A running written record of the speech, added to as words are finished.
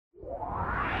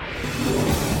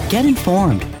Get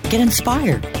informed, get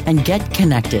inspired, and get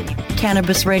connected.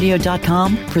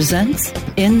 CannabisRadio.com presents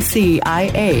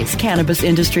NCIA's Cannabis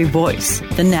Industry Voice.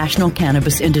 The National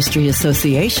Cannabis Industry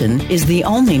Association is the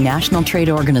only national trade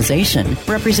organization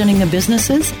representing the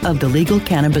businesses of the legal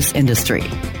cannabis industry.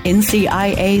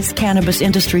 NCIA's Cannabis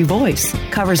Industry Voice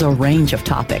covers a range of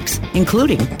topics,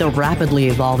 including the rapidly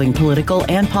evolving political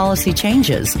and policy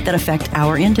changes that affect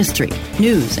our industry,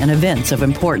 news and events of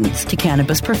importance to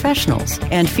cannabis professionals,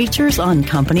 and features on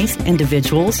companies,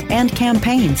 individuals, and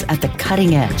campaigns at the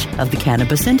cutting edge of the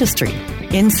cannabis industry.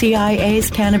 NCIA's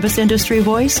Cannabis Industry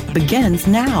Voice begins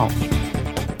now.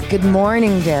 Good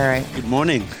morning, Derrick. Good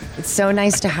morning. It's so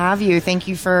nice to have you. Thank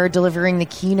you for delivering the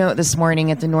keynote this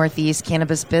morning at the Northeast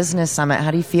Cannabis Business Summit.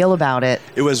 How do you feel about it?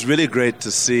 It was really great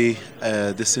to see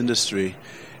this industry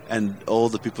and all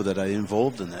the people that are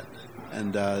involved in it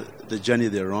and the journey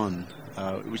they're on,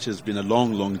 which has been a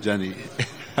long, long journey.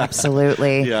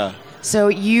 Absolutely. Yeah. So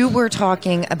you were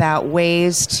talking about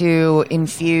ways to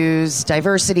infuse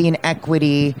diversity and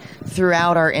equity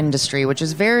throughout our industry, which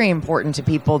is very important to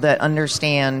people that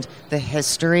understand the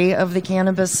history of the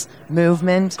cannabis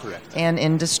movement. Correct. And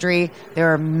industry.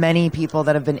 There are many people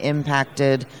that have been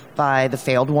impacted by the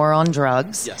failed war on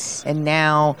drugs. Yes. And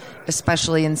now,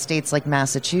 especially in states like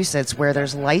Massachusetts, where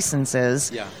there's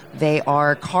licenses, they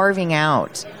are carving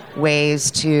out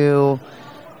ways to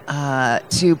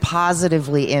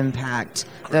positively impact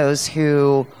those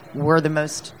who were the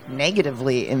most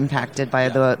negatively impacted by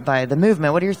the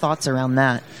movement. What are your thoughts around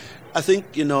that? I think,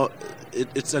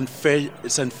 it's unfair.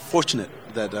 It's unfortunate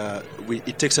that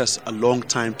it takes us a long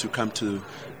time to come to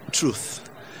truth.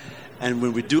 And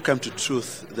when we do come to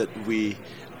truth, that we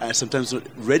are sometimes not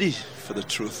ready for the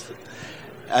truth.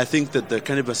 I think that the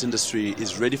cannabis industry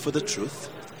is ready for the truth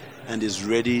and is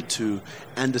ready to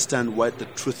understand what the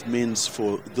truth means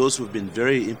for those who have been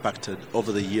very impacted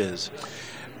over the years.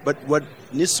 But what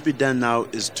needs to be done now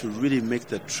is to really make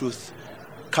the truth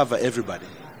cover everybody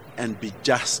and be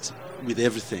just with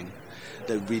everything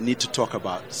that we need to talk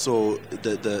about. So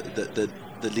the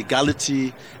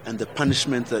legality and the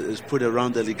punishment that is put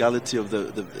around the legality of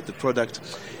the product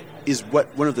is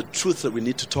one of the truths that we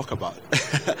need to talk about.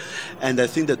 And I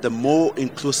think that the more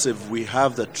inclusive we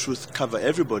have the truth cover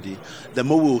everybody, the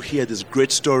more we'll hear these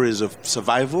great stories of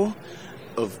survival,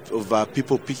 of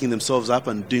people picking themselves up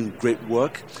and doing great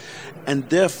work. And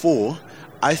therefore,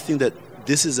 I think that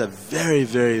this is a very,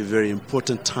 very, very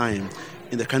important time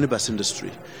in the cannabis industry,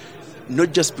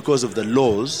 not just because of the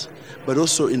laws, but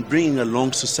also in bringing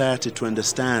along society to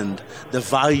understand the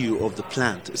value of the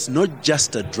plant. It's not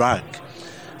just a drug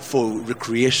for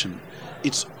recreation.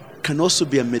 It can also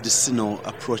be a medicinal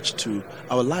approach to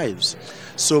our lives.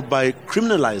 So by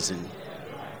criminalizing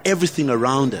everything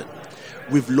around it,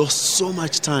 we've lost so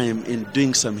much time in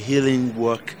doing some healing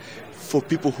work for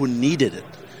people who needed it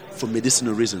for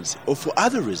medicinal reasons or for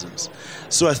other reasons.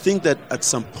 So I think that at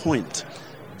some point,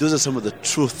 those are some of the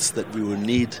truths that we will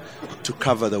need to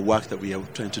cover the work that we are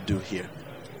trying to do here.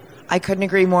 I couldn't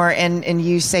agree more, and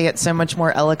you say it so much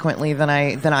more eloquently than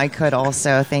I could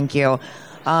also. Thank you.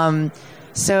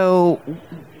 So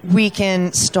we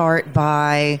can start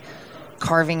by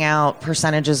carving out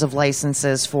percentages of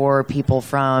licenses for people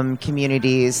from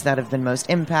communities that have been most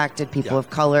impacted, people of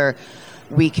color.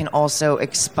 We can also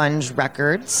expunge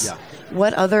records. Yeah.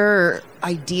 What other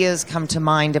ideas come to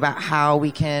mind about how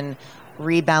we can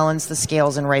rebalance the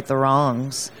scales and right the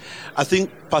wrongs? I think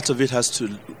part of it has to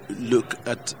look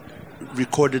at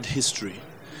recorded history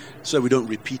so we don't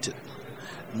repeat it.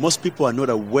 Most people are not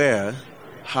aware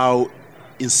how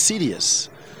insidious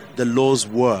the laws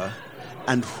were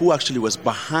and who actually was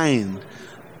behind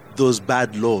those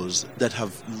bad laws that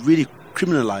have really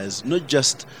criminalized not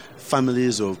just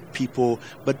families or people,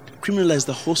 but criminalized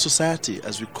the whole society,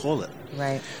 as we call it.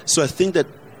 Right. So I think that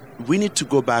we need to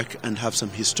go back and have some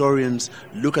historians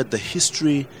look at the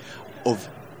history of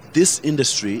this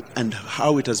industry and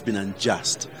how it has been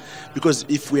unjust. Because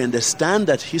if we understand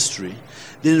that history,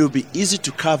 then it will be easy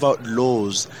to carve out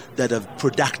laws that are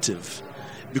productive.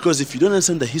 Because if you don't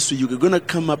understand the history, you're going to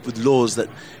come up with laws that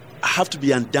have to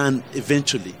be undone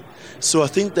eventually. So I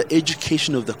think the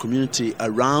education of the community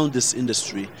around this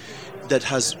industry that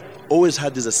has always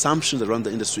had these assumptions around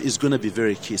the industry is going to be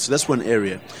very key. So that's one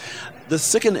area. The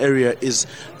second area is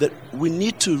that we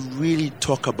need to really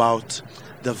talk about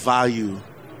the value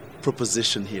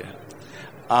proposition here.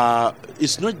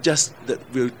 It's not just that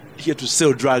we're here to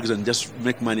sell drugs and just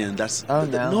make money and that's...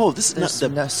 No, this is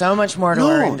not... so much more to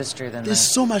our industry than that. There's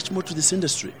so much more to this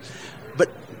industry. But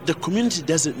the community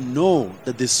doesn't know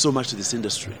that there's so much to this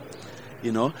industry.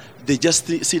 They just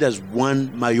see it as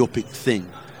one myopic thing,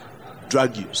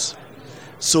 drug use.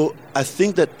 So I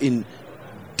think that in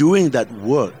doing that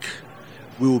work,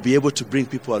 we will be able to bring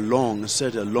people along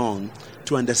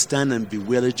to understand and be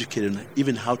well educated on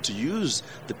even how to use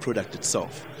the product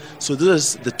itself. So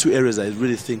those are the two areas I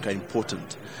really think are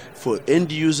important for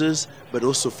end users, but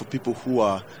also for people who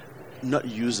are not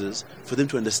users, for them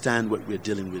to understand what we're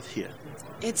dealing with here.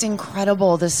 It's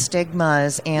incredible, the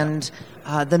stigmas and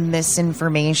the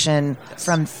misinformation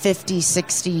from 50,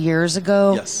 60 years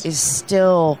ago is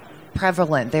still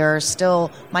prevalent. There are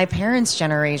still, my parents'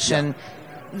 generation,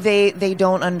 they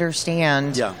don't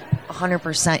understand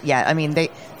 100% yet. I mean,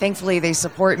 thankfully they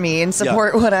support me and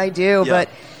support what I do, but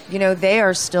they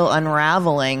are still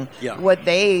unraveling what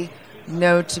they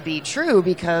know to be true,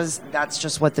 because that's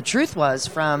just what the truth was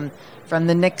from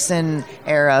the Nixon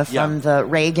era, from the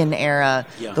Reagan era,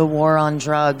 the war on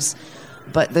drugs.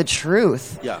 But the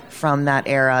truth from that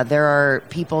era, there are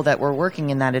people that were working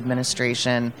in that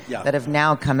administration that have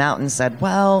now come out and said,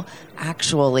 well,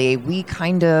 actually, we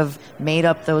kind of made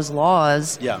up those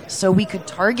laws so we could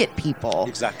target people.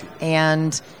 Exactly.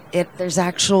 And there's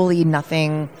actually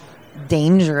nothing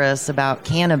dangerous about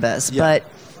cannabis, but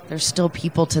there's still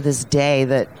people to this day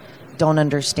that don't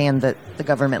understand that the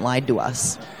government lied to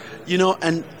us.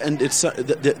 And it's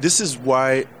this is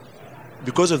why,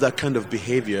 because of that kind of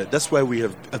behavior, that's why we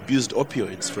have abused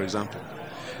opioids, for example.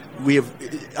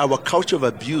 Our culture of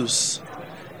abuse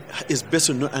is based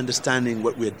on not understanding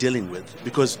what we're dealing with,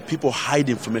 because people hide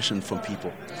information from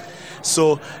people.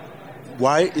 So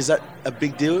why is that a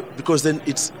big deal? Because then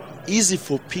it's easy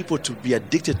for people to be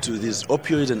addicted to these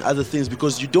opioids and other things,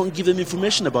 because you don't give them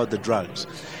information about the drugs.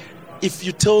 If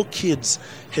you tell kids,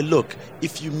 hey, look,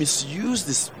 if you misuse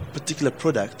this particular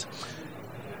product,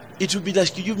 it would be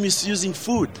like you misusing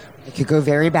food. It could go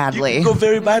very badly. It could go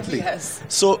very badly. Yes.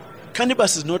 So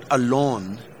cannabis is not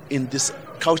alone in this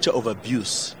culture of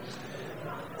abuse.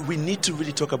 We need to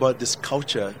really talk about this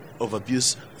culture of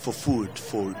abuse for food,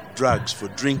 for drugs, for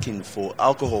drinking, for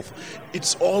alcohol.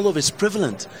 It's all of it's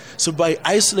prevalent. So by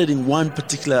isolating one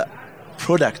particular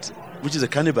product, which is a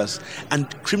cannabis, and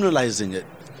criminalizing it,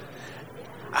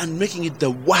 and making it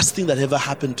the worst thing that ever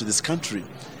happened to this country,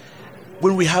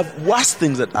 when we have worse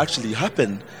things that actually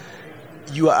happen,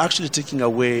 you are actually taking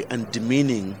away and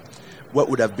demeaning what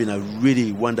would have been a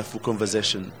really wonderful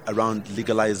conversation around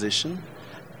legalization,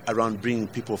 around bringing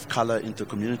people of color into the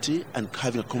community and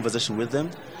having a conversation with them,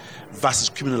 versus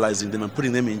criminalizing them and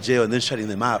putting them in jail and then shutting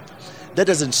them up. That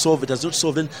doesn't solve it, does not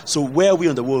solve them. So where are we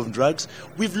on the war of drugs?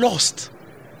 We've lost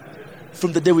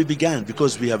from the day we began,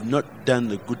 because we have not done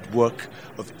the good work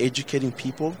of educating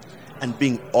people and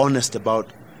being honest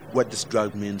about what this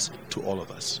drug means to all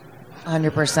of us.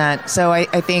 100%. So I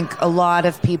think a lot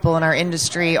of people in our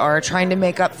industry are trying to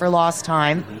make up for lost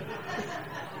time.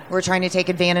 We're trying to take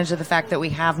advantage of the fact that we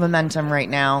have momentum right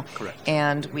now. Correct.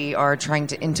 And we are trying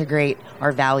to integrate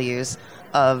our values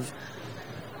of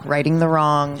righting the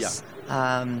wrongs,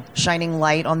 shining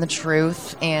light on the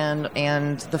truth and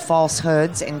the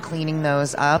falsehoods and cleaning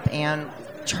those up, and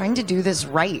trying to do this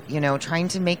right, trying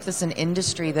to make this an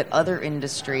industry that other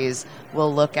industries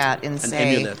will look at and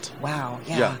say, emulate. Wow,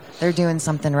 they're doing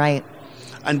something right.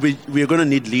 And we are going to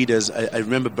need leaders. I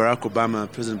remember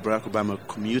President Barack Obama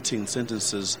commuting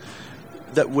sentences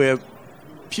that were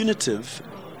punitive,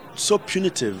 so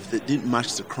punitive that didn't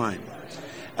match the crime.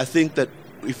 I think that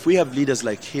if we have leaders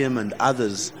like him and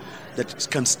others that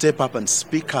can step up and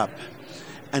speak up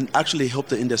and actually help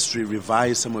the industry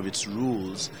revise some of its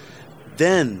rules,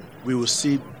 then we will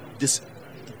see this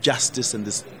justice and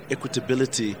this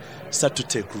equitability start to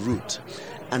take root.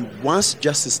 And once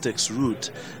justice takes root,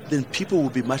 then people will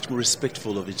be much more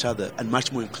respectful of each other and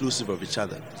much more inclusive of each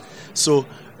other. So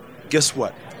guess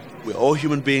what? We're all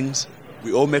human beings.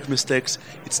 We all make mistakes.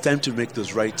 It's time to make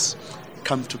those rights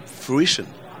come to fruition.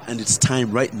 And it's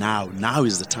time right now. Now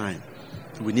is the time.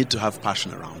 We need to have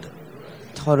passion around it.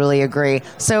 Totally agree.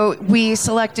 So we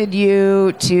selected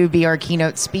you to be our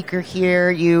keynote speaker here.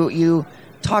 You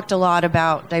talked a lot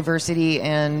about diversity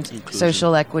and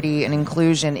social equity and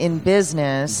inclusion in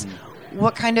business.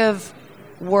 What kind of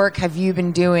work have you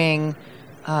been doing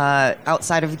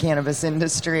outside of the cannabis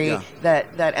industry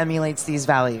that emulates these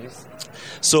values?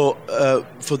 So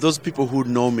for those people who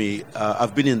know me,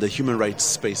 I've been in the human rights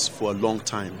space for a long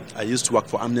time. I used to work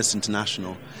for Amnesty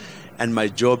International, and my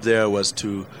job there was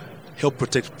to help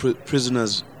protect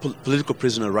prisoners, political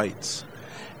prisoner rights.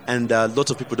 And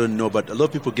lots of people don't know, but a lot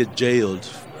of people get jailed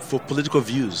for political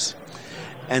views.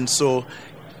 And so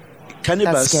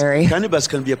cannabis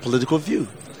can be a political view.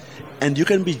 And you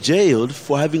can be jailed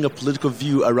for having a political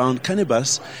view around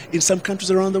cannabis in some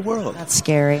countries around the world. That's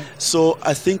scary. So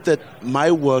I think that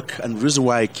my work and the reason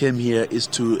why I came here is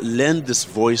to lend this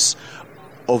voice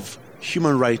of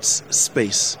human rights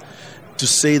space to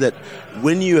say that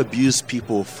when you abuse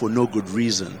people for no good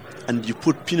reason and you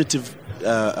put punitive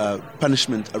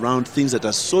punishment around things that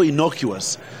are so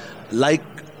innocuous, like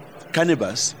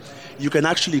cannabis, you can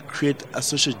actually create a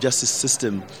social justice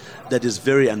system that is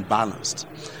very unbalanced.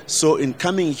 So in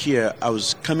coming here, I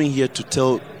was coming here to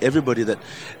tell everybody that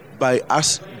by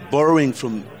us borrowing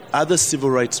from other civil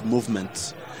rights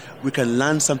movements, we can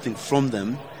learn something from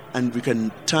them, and we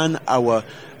can turn our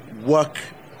work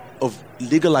of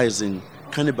legalizing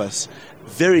cannabis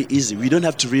very easy. We don't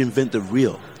have to reinvent the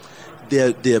wheel.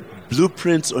 There are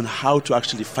blueprints on how to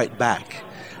actually fight back,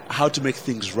 how to make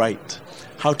things right,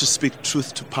 how to speak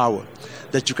truth to power,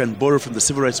 that you can borrow from the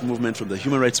civil rights movement, from the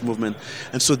human rights movement.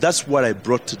 And so that's what I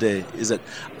brought today, is that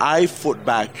I fought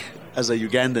back as a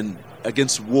Ugandan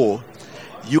against war.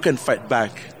 You can fight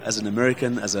back as an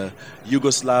American, as a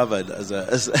Yugoslav,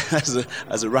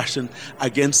 as a Russian,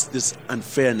 against this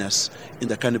unfairness in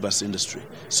the cannabis industry.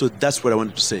 So that's what I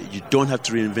wanted to say. You don't have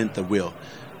to reinvent the wheel.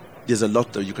 There's a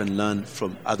lot that you can learn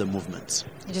from other movements.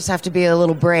 You just have to be a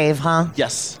little brave, huh?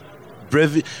 Yes.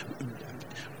 Brave.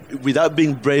 Without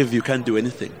being brave, you can't do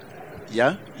anything.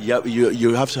 Yeah?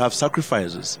 You have to have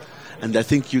sacrifices. And I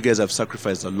think you guys have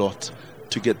sacrificed a lot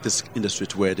to get this industry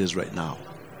to where it is right now.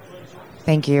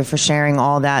 Thank you for sharing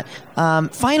all that.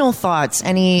 Final thoughts,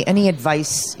 any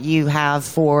advice you have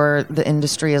for the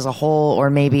industry as a whole, or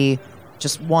maybe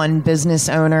just one business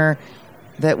owner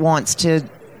that wants to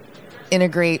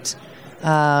integrate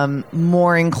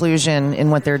more inclusion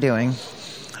in what they're doing?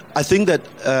 I think that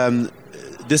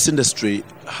this industry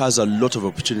has a lot of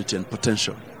opportunity and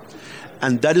potential,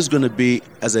 and that is going to be,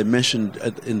 as I mentioned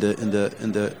in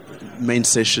the main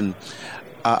session,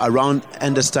 around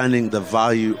understanding the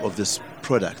value of this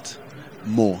product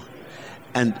more,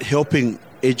 and helping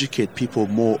educate people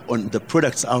more on the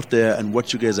products out there and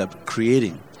what you guys are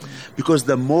creating. Because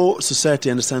the more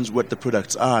society understands what the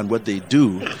products are and what they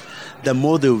do, the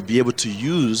more they will be able to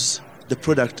use the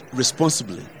product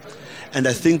responsibly. And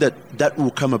I think that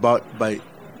will come about by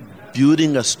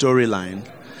building a storyline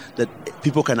that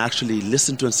people can actually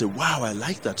listen to and say, wow, I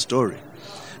like that story.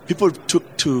 People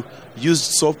took to use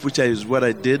soap, which is what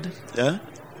I did,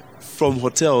 from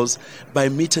hotels, by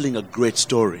me telling a great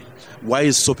story. Why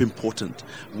is soap important?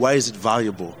 Why is it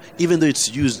valuable? Even though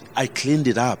it's used, I cleaned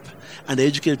it up. And I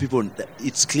educated people,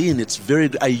 it's clean, it's very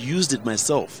good. I used it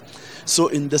myself. So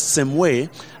in the same way,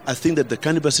 I think that the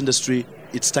cannabis industry,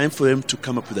 it's time for them to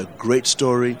come up with a great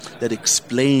story that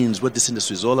explains what this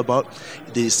industry is all about.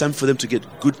 It is time for them to get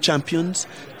good champions,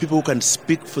 people who can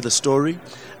speak for the story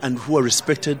and who are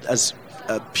respected as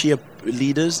peer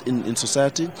leaders in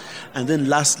society. And then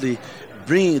lastly,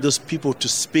 bringing those people to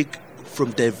speak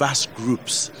from diverse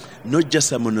groups, not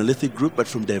just a monolithic group, but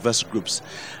from diverse groups.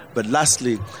 But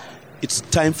lastly, it's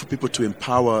time for people to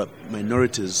empower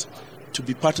minorities to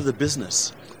be part of the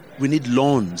business. We need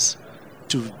loans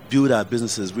to build our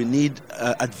businesses. We need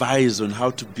advice on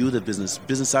how to build a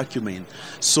business acumen.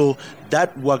 So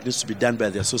that work needs to be done by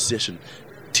the association.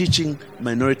 Teaching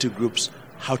minority groups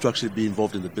how to actually be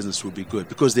involved in the business will be good,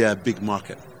 because they are a big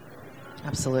market.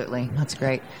 Absolutely. That's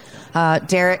great.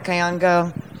 Derrick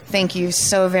Kayongo, thank you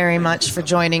so very much for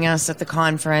joining us at the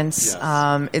conference.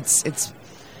 Yes.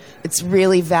 It's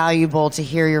really valuable to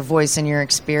hear your voice and your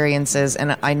experiences,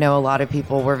 and I know a lot of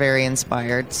people were very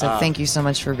inspired. So thank you so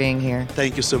much for being here.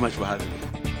 Thank you so much for having me.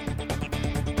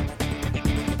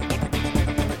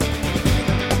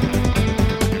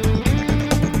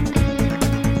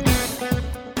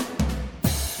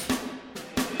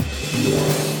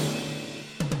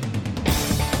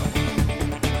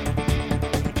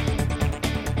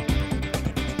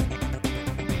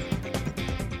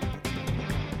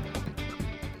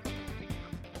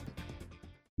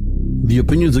 The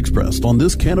opinions expressed on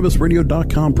this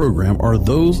CannabisRadio.com program are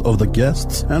those of the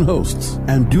guests and hosts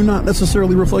and do not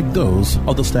necessarily reflect those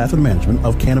of the staff and management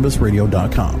of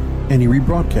CannabisRadio.com. Any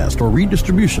rebroadcast or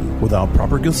redistribution without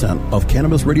proper consent of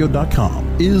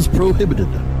CannabisRadio.com is prohibited.